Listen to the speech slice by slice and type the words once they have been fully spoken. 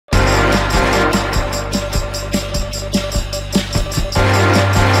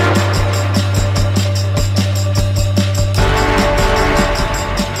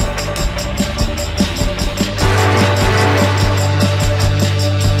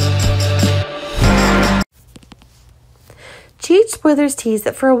spoilers tease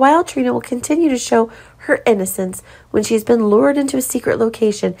that for a while Trina will continue to show her innocence when she's been lured into a secret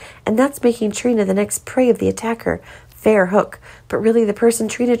location, and that's making Trina the next prey of the attacker. Fair hook, but really the person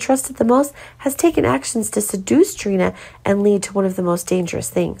Trina trusted the most has taken actions to seduce Trina and lead to one of the most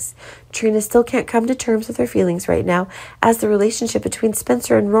dangerous things. Trina still can't come to terms with her feelings right now, as the relationship between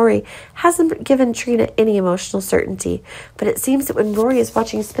Spencer and Rory hasn't given Trina any emotional certainty. But it seems that when Rory is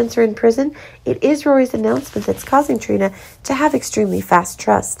watching Spencer in prison, it is Rory's announcement that's causing Trina to have extremely fast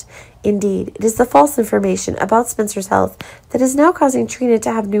trust. Indeed, it is the false information about Spencer's health that is now causing Trina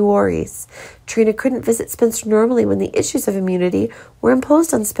to have new worries. Trina couldn't visit Spencer normally when the issues of immunity were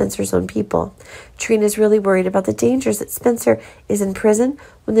imposed on Spencer's own people. Trina is really worried about the dangers that Spencer is in prison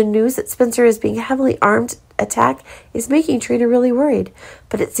when the news that Spencer is being heavily armed attack is making Trina really worried.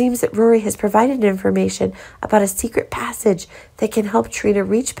 But it seems that Rory has provided information about a secret passage that can help Trina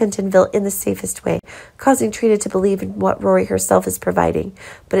reach Pentonville in the safest way, causing Trina to believe in what Rory herself is providing.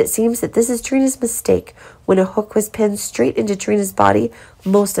 But it seems that this is Trina's mistake when a hook was pinned straight into Trina's body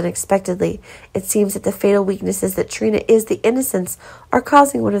most unexpectedly. It seems that the fatal weaknesses that Trina is the innocence are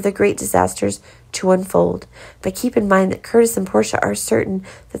causing one of the great disasters to unfold. But keep in mind that Curtis and Portia are certain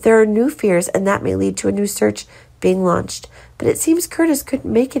that there are new fears, and that may lead to a new search being launched. But it seems Curtis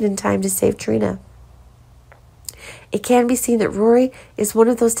couldn't make it in time to save Trina. It can be seen that Rory is one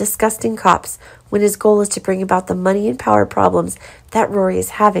of those disgusting cops when his goal is to bring about the money and power problems that Rory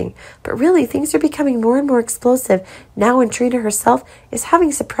is having. But really, things are becoming more and more explosive now when Trina herself is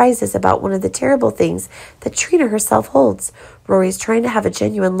having surprises about one of the terrible things that Trina herself holds. Rory is trying to have a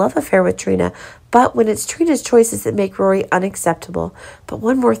genuine love affair with Trina, but when it's Trina's choices that make Rory unacceptable. But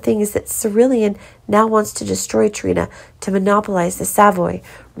one more thing is that Cerulean now wants to destroy Trina to monopolize the Savoy.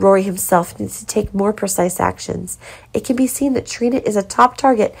 Rory himself needs to take more precise actions. It can be seen that Trina is a top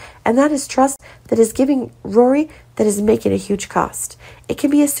target, and that is trust that is giving Rory that is making a huge cost. It can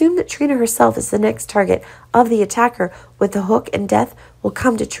be assumed that Trina herself is the next target of the attacker, with the hook, and death will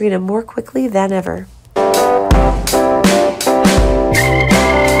come to Trina more quickly than ever.